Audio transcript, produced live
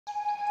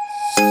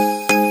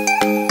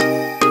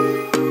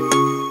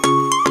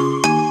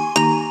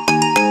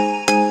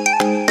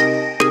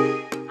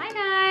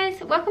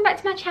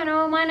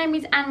channel. My name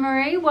is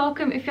Anne-Marie.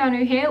 Welcome if you're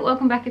new here,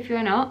 welcome back if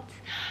you're not.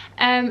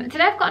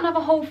 Today I've got another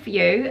haul for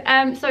you.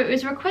 So it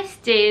was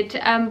requested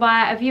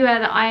by a viewer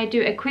that I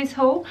do a quiz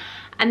haul,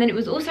 and then it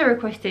was also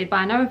requested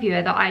by another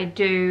viewer that I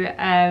do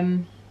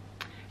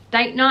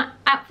date night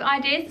outfit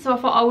ideas. So I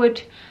thought I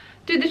would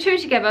do the two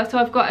together. So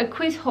I've got a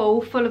quiz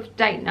haul full of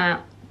date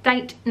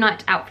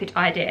night outfit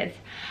ideas.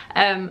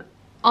 I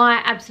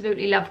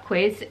absolutely love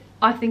Quiz.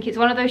 I think it's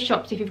one of those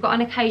shops, if you've got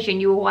an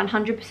occasion, you will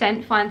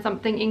 100% find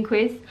something in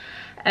Quiz.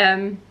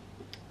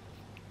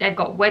 They've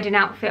got wedding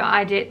outfit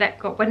idea, they've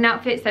got wedding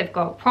outfits, they've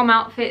got prom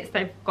outfits,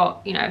 they've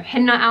got, you know,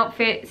 hen night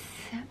outfits,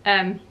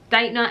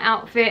 date night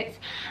outfits,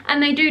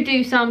 and they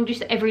do some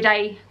just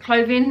everyday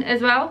clothing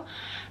as well.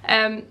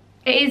 It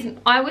is,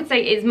 I would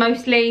say, it is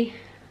mostly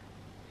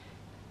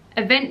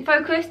event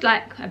focused,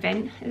 like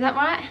event, is that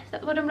right? Is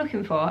that what I'm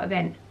looking for?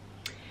 Event.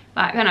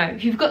 Like, I don't know,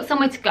 if you've got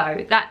somewhere to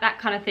go, that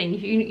kind of thing.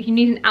 If you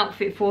need an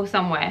outfit for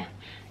somewhere,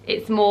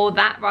 it's more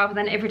that rather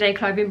than everyday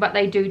clothing, but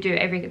they do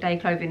everyday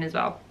clothing as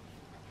well.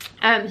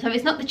 So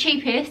it's not the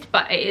cheapest,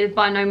 but it is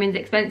by no means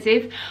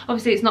expensive.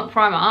 Obviously it's not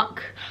Primark,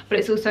 but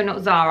it's also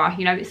not Zara,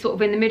 you know, it's sort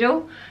of in the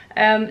middle.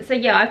 So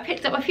yeah, I've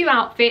picked up a few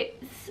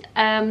outfits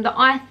that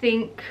I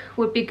think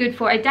would be good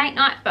for a date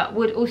night, but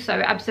would also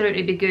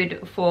absolutely be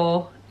good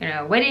for, you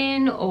know, a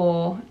wedding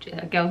or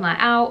a girls' night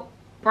out,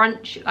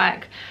 brunch.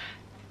 Like,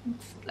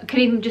 could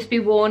even just be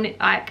worn,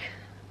 like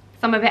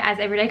some of it as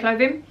everyday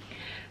clothing.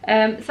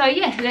 So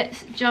yeah,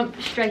 let's jump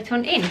straight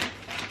on in.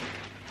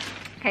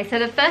 Okay, so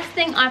the first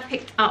thing I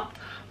picked up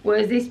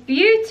was this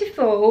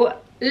beautiful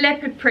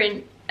leopard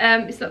print.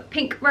 It's like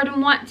pink, red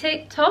and white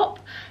top.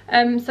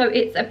 So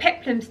it's a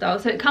peplum style,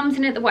 so it comes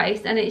in at the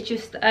waist and it's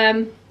just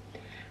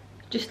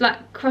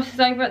like crosses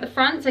over at the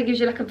front, so it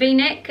gives you like a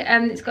v-neck.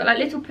 It's got like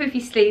little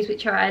poofy sleeves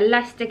which are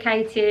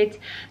elasticated.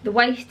 The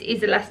waist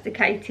is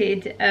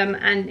elasticated,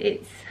 and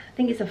it's, I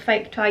think it's a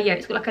fake tie. Yeah,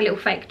 it's got like a little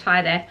fake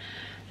tie there.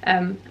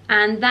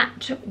 And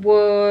that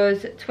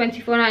was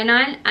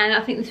 $24.99, and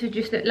I think this would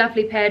just look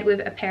lovely paired with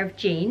a pair of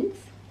jeans.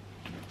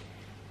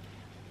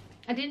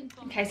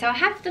 Okay, so I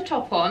have the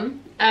top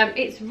on.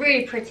 It's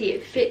really pretty,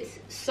 it fits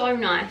so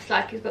nice.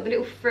 Like, it's got the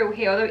little frill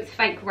here, although it's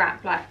fake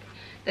wrap, like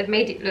they've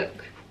made it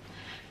look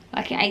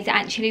like it is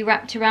actually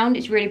wrapped around.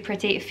 It's really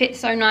pretty, it fits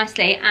so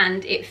nicely,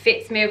 and it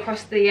fits me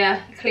across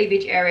the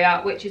cleavage area,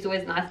 which is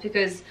always nice,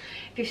 because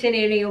if you've seen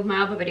any of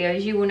my other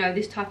videos, you will know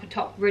this type of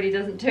top really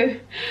doesn't do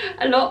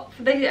a lot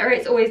for this area.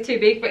 It's always too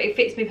big, but it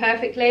fits me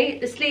perfectly.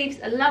 The sleeves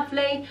are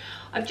lovely.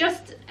 I've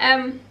just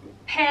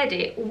paired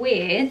it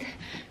with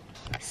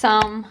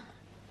some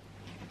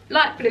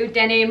light blue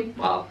denim,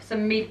 well,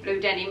 some mid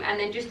blue denim, and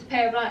then just a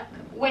pair of like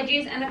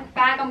wedges and a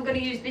bag. I'm going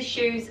to use these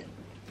shoes,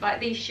 like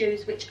these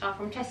shoes, which are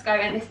from Tesco,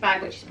 and this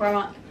bag, which is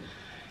Primark,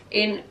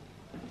 in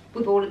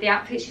with all of the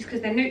outfits, just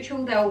because they're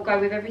neutral, they'll go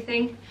with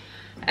everything.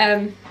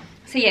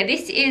 So yeah,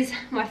 this is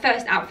my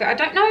first outfit. I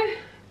don't know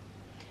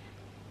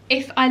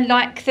if I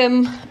like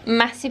them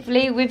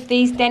massively with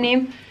these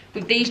denim,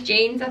 with these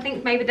jeans. I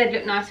think maybe they'd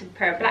look nice with a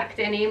pair of black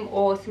denim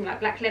or some like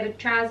black leather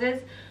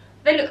trousers.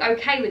 They look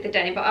okay with the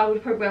denim, but I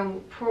would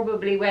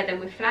probably wear them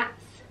with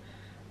flats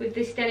with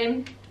this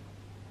denim.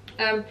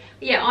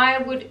 Yeah, I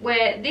would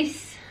wear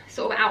this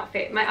sort of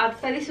outfit. I'd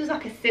say this was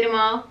like a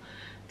cinema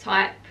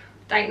type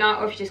date night,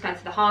 or if you're just going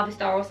to the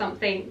Harvester or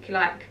something,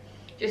 like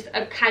just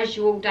a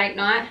casual date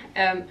night.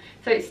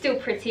 So it's still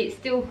pretty, it's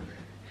still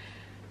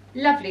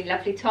lovely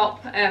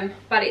top,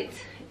 but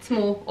it's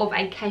more of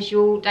a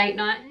casual date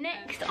night.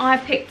 Next, I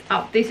picked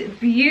up this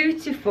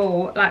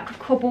beautiful like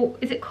cobalt,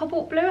 is it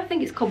cobalt blue? I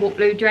think it's cobalt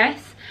blue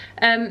dress.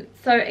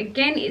 So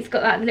again, it's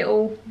got that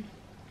little,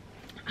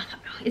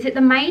 is it the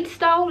maid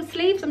style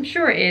sleeves? I'm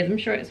sure it is. I'm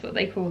sure it's what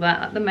they call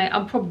that. Like the maid,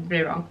 I'm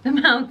probably wrong.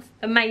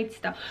 The maid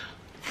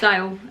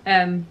style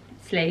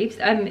sleeves.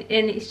 And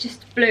it's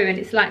just blue, and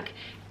it's like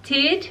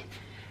tiered,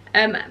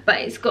 but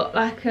it's got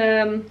like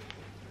I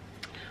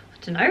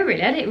don't know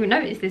really. I didn't even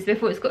notice this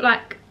before. It's got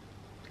like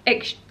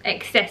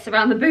excess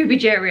around the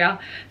boobage area,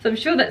 so I'm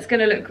sure that's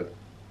gonna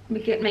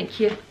make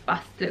your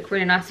bust look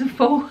really nice and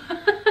full.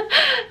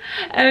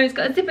 It's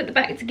got a zip at the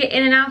back to get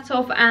in and out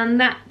of, and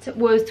that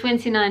was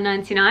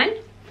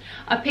 $29.99.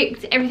 I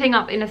picked everything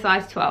up in a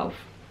size 12.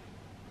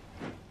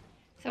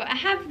 So I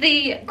have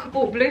the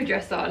cobalt blue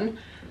dress on.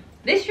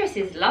 This dress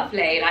is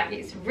lovely, like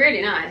it's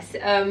really nice.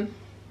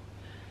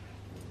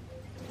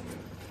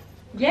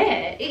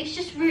 Yeah, it's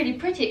just really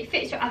pretty. It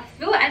fits. I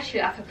feel actually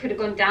like I could have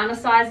gone down a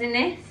size in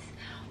this,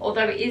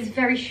 although it is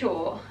very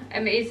short.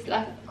 It is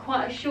like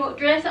quite a short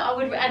dress.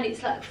 And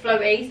it's like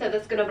flowy, so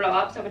that's gonna blow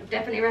up. So I would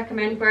definitely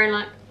recommend wearing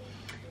like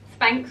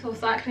Spanx or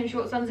cycling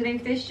shorts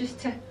underneath this, just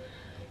to,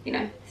 you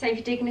know, save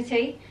your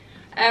dignity.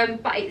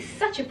 But it's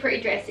such a pretty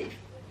dress. It's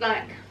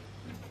like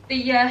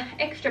the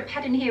extra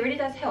padding here really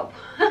does help.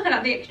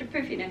 Like the extra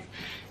poofiness.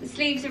 The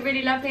sleeves are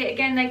really lovely.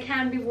 Again, they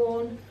can be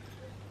worn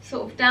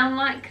sort of down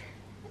like.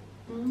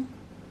 Hang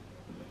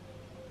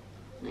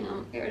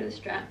on, get rid of the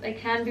strap. They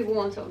can be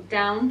worn sort of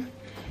down,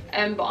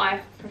 but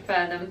I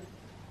prefer them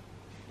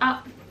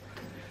up.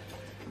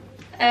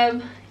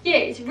 Yeah,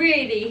 it's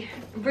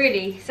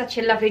really such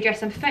a lovely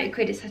dress, and for 30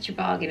 quid it's such a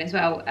bargain as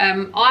well.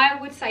 I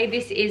would say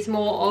this is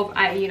more of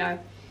a, you know,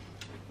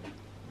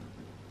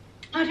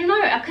 I don't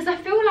know, because I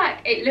feel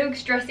like it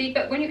looks dressy,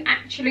 but when you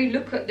actually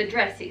look at the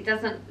dress, it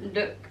doesn't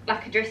look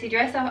like a dressy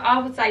dress.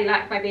 I would say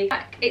like maybe,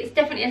 like, it's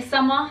definitely a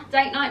summer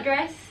date night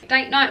dress.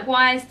 Date night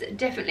wise,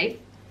 definitely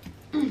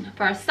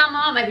for a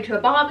summer, maybe to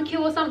a barbecue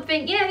or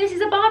something. Yeah, this is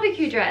a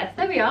barbecue dress.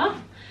 There we are.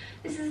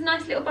 This is a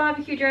nice little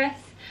barbecue dress.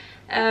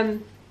 Where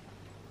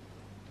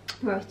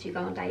else do you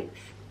go on dates?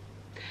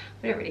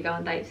 We don't really go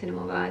on dates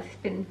anymore, guys. It's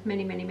been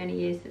many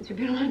years since we've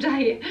been on a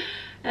date.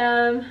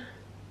 Where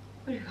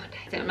do we go on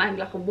dates? Maybe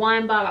like a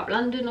wine bar up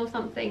London or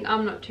something.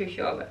 I'm not too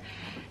sure,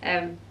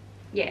 but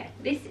yeah,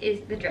 this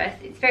is the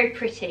dress. It's very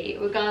pretty,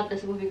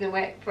 regardless of whether you're going to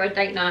wear it for a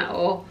date night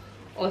or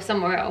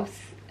somewhere else.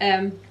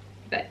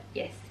 But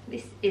yes,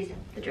 this is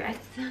the dress.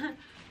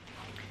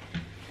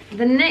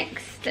 The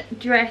next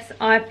dress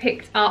I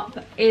picked up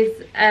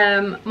is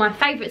my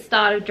favourite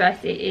style of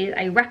dress. It is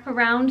a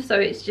wraparound, so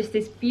it's just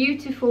this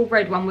beautiful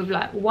red one with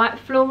like white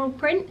floral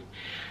print.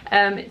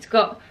 It's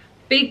got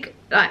big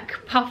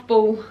like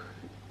puffball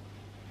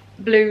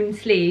balloon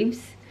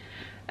sleeves,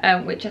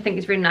 which I think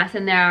is really nice,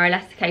 and they are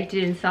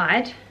elasticated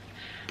inside.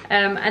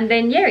 And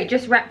then yeah, it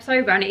just wraps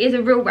over, and it is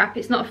a real wrap,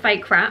 it's not a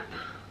fake wrap.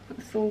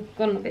 It's all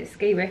gone a bit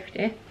ski-rift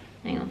here.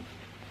 Hang on.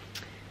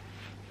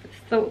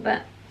 Just thought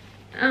that.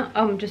 Oh,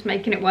 I'm just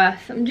making it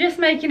worse. I'm just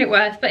making it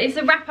worse, but it's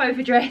a wrap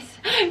over dress.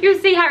 You'll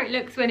see how it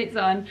looks when it's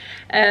on.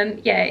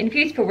 Yeah, in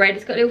beautiful red.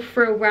 It's got a little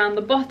frill around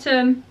the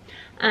bottom,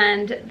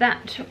 and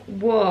that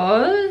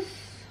was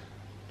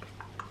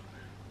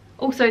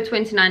also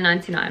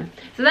 £29.99.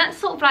 So that's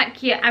sort of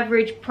like your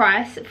average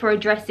price for a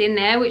dress in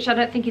there, which I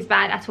don't think is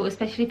bad at all,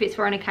 especially if it's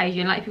for an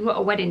occasion, like if you've got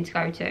a wedding to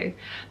go to.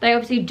 They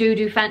obviously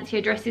do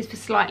fancier dresses for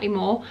slightly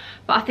more,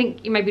 but I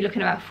think you may be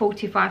looking at about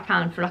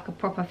 £45 for like a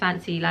proper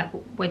fancy like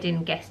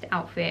wedding guest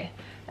outfit,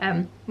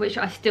 which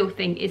I still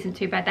think isn't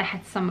too bad. They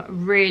had some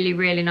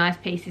really nice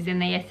pieces in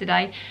there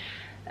yesterday,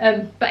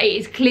 but it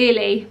is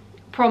clearly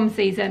prom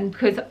season,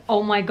 because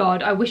oh my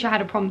god, I wish I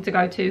had a prom to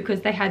go to,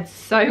 because they had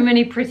so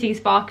many pretty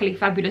sparkly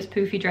fabulous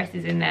poofy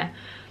dresses in there.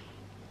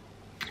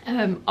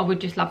 I would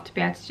just love to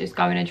be able to just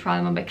go in and try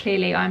them on, but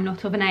clearly I'm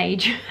not of an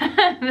age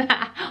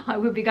that I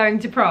would be going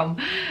to prom.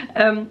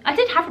 I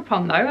did have a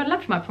prom though. I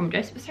loved my prom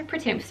dress. It was so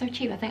pretty and it was so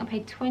cheap. I think I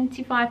paid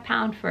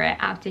 £25 for it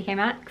out of TK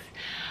Maxx.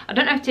 I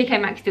don't know if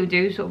TK Maxx still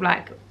do sort of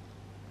like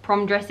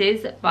prom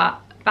dresses, but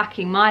back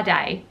in my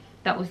day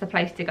that was the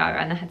place to go,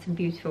 and they had some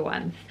beautiful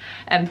ones.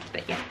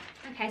 But yeah.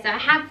 Okay, so I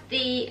have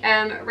the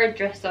red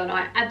dress on.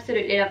 I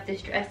absolutely love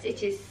this dress.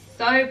 It is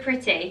so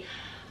pretty.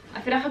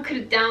 I feel like I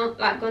could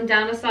have gone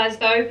down a size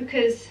though,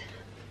 because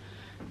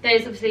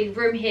there's obviously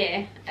room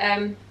here.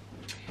 And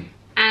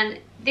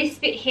this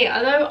bit here,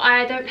 although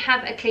I don't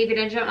have a cleavage,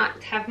 I don't like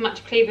to have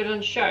much cleavage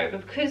on show,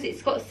 but because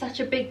it's got such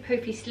a big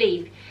poofy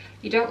sleeve,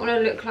 you don't want to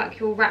look like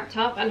you're wrapped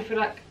up, and I feel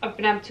like I've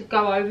been able to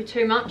go over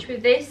too much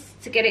with this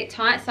to get it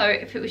tight. So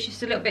if it was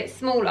just a little bit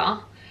smaller,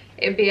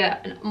 it would be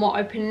a more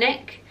open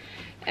neck.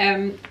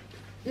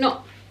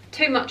 Not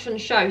too much on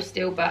show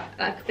still, but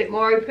like a bit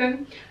more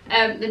open.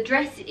 The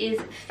dress is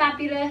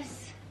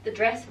fabulous. The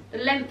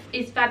length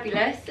is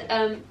fabulous.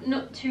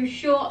 Not too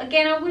short.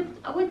 Again,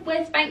 I would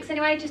wear Spanx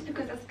anyway, just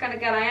because that's the kind of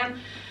girl I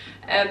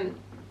am.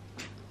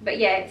 But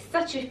yeah, it's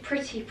such a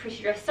pretty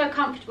dress, so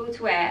comfortable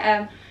to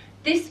wear.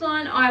 This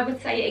one I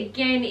would say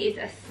again is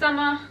a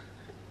summer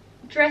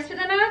dress, but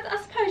then I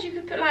suppose you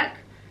could put like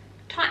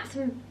tight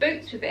some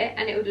boots with it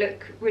and it would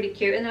look really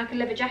cute, and like a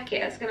leather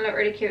jacket that's going to look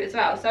really cute as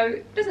well. So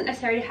it doesn't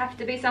necessarily have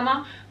to be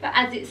summer, but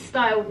as it's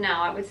styled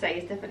now, I would say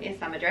it's definitely a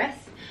summer dress.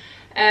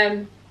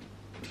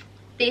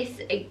 This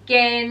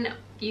again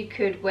you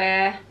could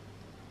wear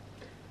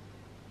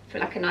for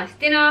like a nice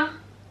dinner,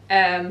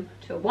 to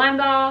a wine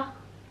bar,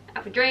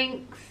 out for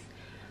drinks,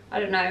 I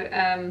don't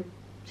know,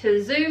 to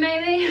the zoo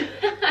maybe.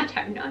 I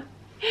don't know.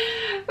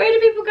 Where do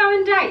people go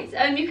on dates?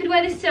 You could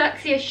wear this to like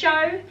see a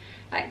show,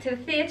 like to the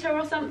theatre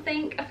or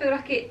something. I feel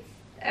like it's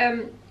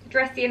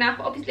dressy enough.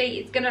 Obviously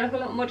it's going to look a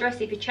lot more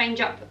dressy if you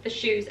change up the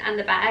shoes and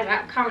the bag.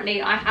 Like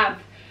currently I have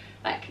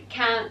like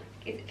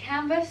is it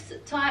canvas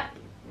type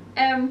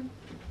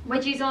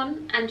wedgies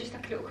on, and just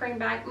like a little cream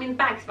bag. I mean the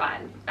bag's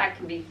fine, the bag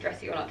can be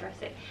dressy or not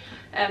dressy,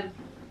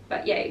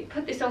 but yeah, you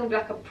put this on with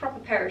like a proper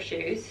pair of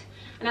shoes,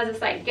 and as I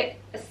say, get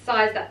a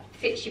size that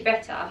fits you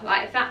better.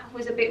 Like if that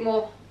was a bit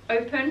more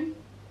open,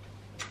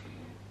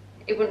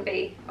 it wouldn't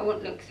be, I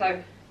wouldn't look so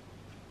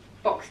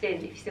boxed in,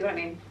 if you see what I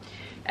mean.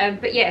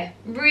 But yeah,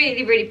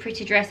 really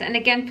pretty dress, and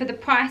again for the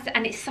price,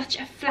 and it's such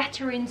a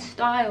flattering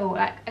style.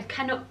 Like I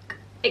cannot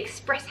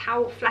express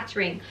how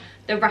flattering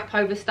the wrap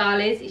over style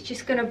is. It's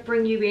just going to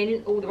bring you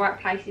in all the right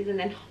places, and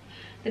then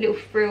the little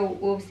frill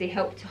will obviously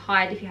help to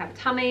hide if you have a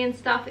tummy and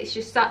stuff. It's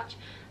just such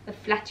a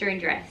flattering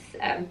dress.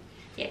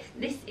 Yes,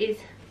 this is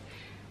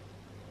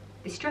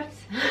this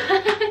dress.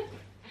 Okay,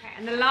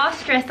 and the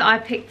last dress I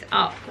picked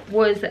up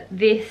was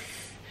this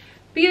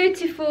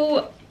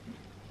beautiful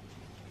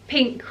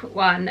pink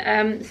one.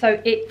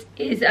 So it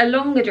is a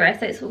longer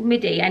dress, so it's sort of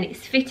midi, and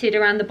it's fitted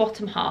around the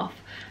bottom half,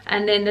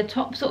 and then the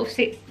top sort of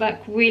sits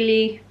like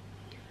really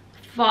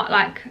far,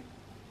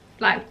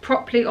 like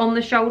properly on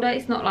the shoulder.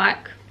 It's not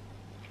like,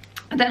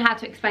 I don't know how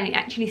to explain it,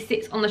 actually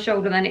sits on the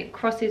shoulder, then it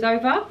crosses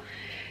over.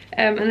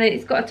 And then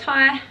it's got a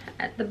tie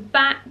at the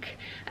back,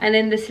 and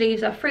then the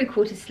sleeves are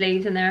 3/4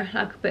 sleeves, and they're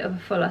like a bit of a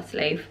fuller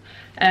sleeve.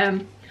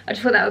 I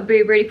just thought that would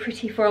be really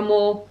pretty for a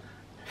more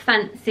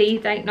fancy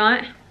date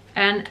night.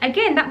 And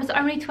again, that was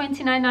only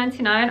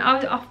 £29.99.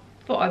 I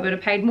thought I would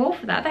have paid more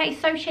for that. That is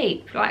so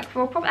cheap, like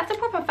for a proper, that's a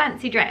proper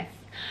fancy dress.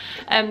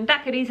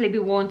 That could easily be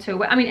worn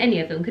to, I mean, any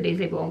of them could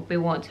easily be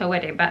worn to a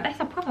wedding, but that's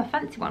a proper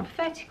fancy one for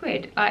 30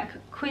 quid. Like,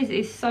 Quiz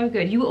is so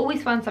good. You will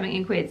always find something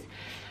in Quiz.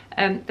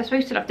 That's why I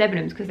used to love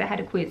Debenhams, because they had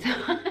a Quiz.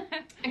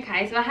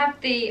 Okay, so I have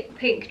the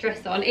pink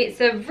dress on.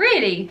 It's a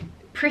really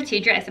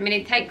pretty dress. I mean,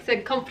 it takes a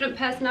confident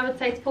person, I would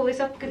say, to pull this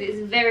off, because it's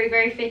very,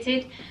 very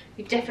fitted.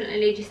 You definitely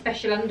need your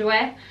special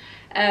underwear.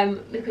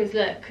 Because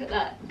look,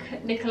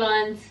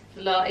 necklines,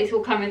 it's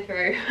all coming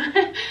through.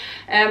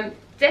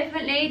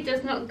 Definitely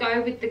does not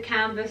go with the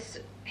canvas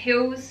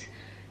heels,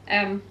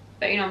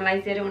 but you know, I'm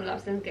lazy, I don't want to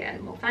love them, get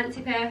a more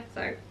fancy pair,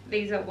 so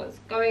these are what's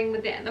going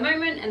with it at the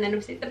moment. And then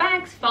obviously the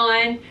bag's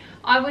fine.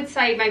 I would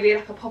say maybe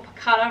like a pop of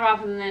colour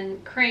rather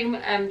than cream,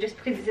 just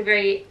because it's a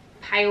very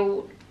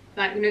pale,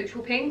 like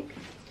neutral pink.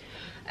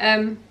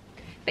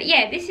 But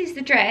yeah, this is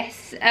the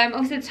dress.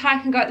 Obviously the tie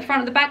can go at the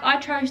front of the bag. I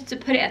chose to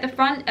put it at the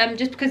front,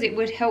 just because it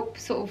would help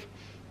sort of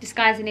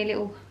disguise any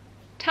little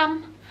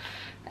tum.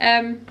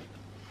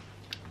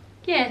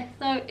 Yeah,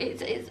 so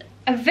it's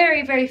a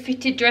very, very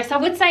fitted dress. I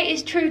would say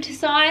it's true to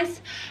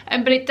size,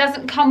 but it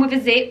doesn't come with a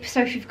zip,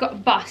 so if you've got a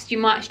bust you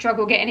might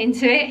struggle getting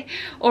into it,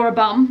 or a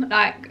bum,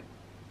 like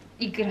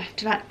you're gonna have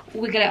to like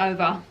wiggle it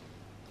over.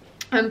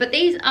 But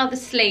these are the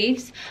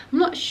sleeves. I'm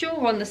not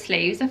sure on the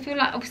sleeves. I feel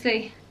like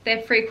obviously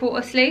they're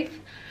 3/4 sleeve,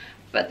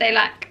 but they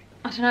like,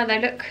 I don't know, they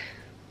look,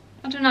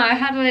 I don't know,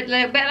 how do they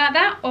look, a bit like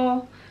that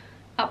or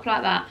up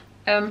like that.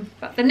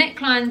 But the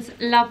neckline's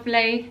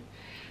lovely.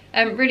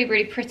 Really,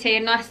 really pretty.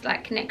 A nice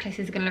like necklace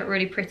is going to look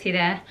really pretty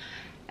there.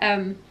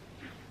 As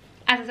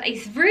I say,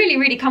 it's really,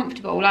 really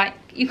comfortable. Like,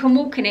 you can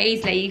walk in it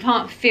easily. You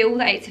can't feel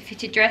that it's a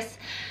fitted dress.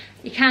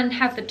 You can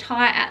have the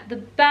tie at the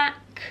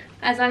back,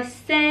 as I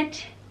said.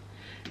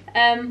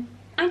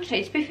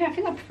 Actually, to be fair, I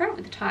think I prefer it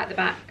with the tie at the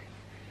back.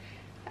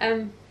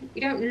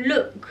 You don't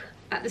look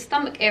at the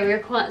stomach area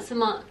quite so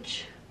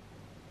much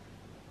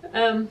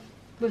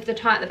with the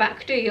tie at the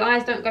back, do you? Your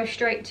eyes don't go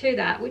straight to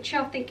that, which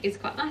I think is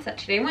quite nice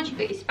actually. And once you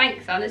put your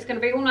Spanx on, it's going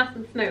to be all nice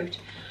and smooth.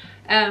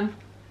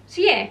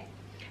 So yeah,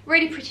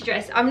 really pretty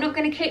dress. I'm not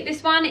going to keep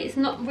this one. It's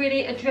not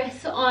really a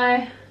dress that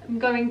I am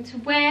going to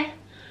wear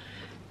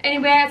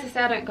anywhere. As I say,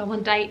 I don't go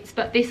on dates,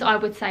 but this I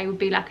would say would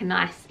be like a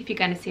nice, if you're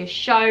going to see a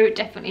show,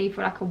 definitely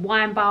for like a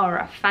wine bar or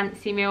a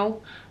fancy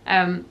meal.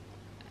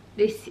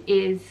 This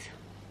is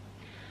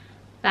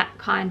that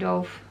kind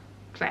of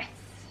dress.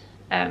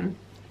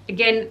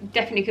 Again,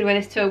 definitely could wear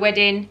this to a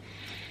wedding.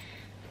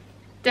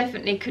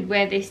 Definitely could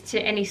wear this to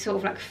any sort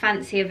of like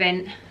fancy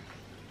event.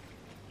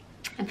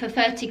 And for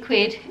 30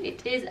 quid,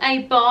 it is a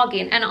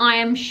bargain. And I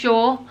am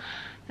sure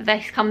that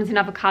this comes in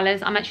other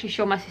colours. I'm actually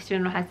sure my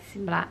sister-in-law has this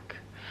in black.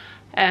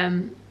 But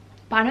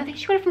I don't think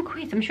she got it from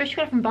Quiz. I'm sure she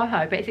got it from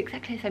Boho, but it's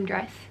exactly the same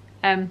dress.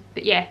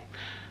 But yeah,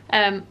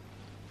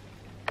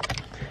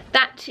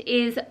 that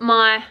is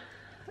my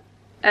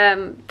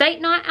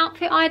date night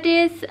outfit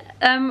ideas.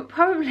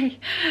 Probably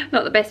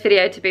not the best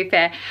video, to be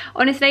fair.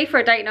 Honestly, for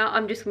a date night,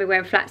 I'm just gonna be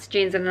wearing flats,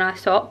 jeans and a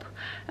nice top,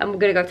 and we're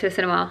gonna go to the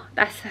cinema.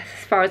 That's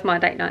as far as my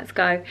date nights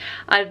go.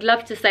 I'd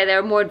love to say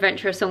they're more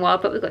adventurous and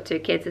wild, but we've got 2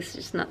 kids. It's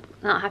just not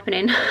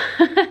happening.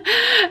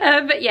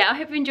 But yeah, I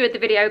hope you enjoyed the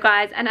video,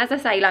 guys. And as I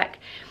say, like,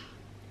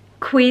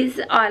 Quiz,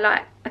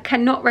 I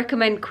cannot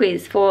recommend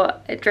Quiz for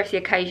dressy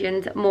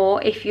occasions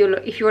more if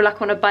you're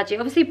like on a budget.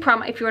 Obviously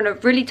Primark, if you're on a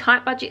really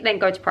tight budget, then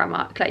go to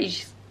Primark. Like, you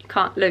just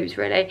can't lose,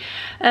 really.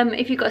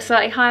 If you've got a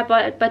slightly higher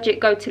budget,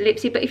 go to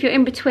Lipsy. But if you're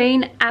in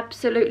between,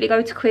 absolutely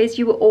go to Quiz.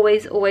 You will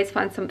always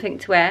find something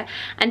to wear.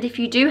 And if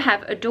you do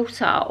have a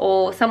daughter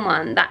or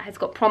someone that has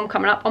got prom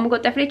coming up, oh my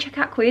god, definitely check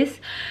out Quiz.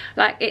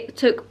 Like, it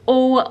took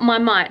all my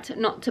might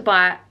not to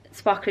buy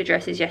sparkly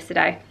dresses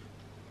yesterday.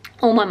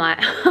 All my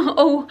might.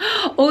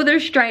 all the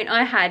restraint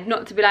I had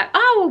not to be like,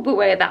 oh, we'll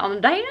wear that on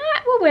a date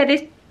night. We'll wear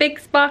this big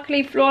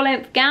sparkly floor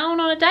length gown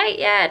on a date.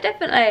 Yeah,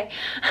 definitely.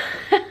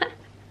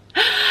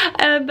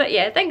 But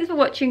yeah, thanks for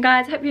watching,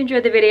 guys. Hope you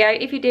enjoyed the video.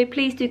 If you did,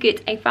 please do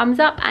get a thumbs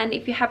up, and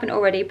if you haven't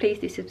already, please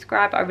do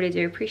subscribe. I really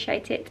do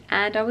appreciate it,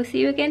 and I will see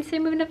you again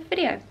soon with another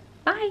video.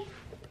 Bye.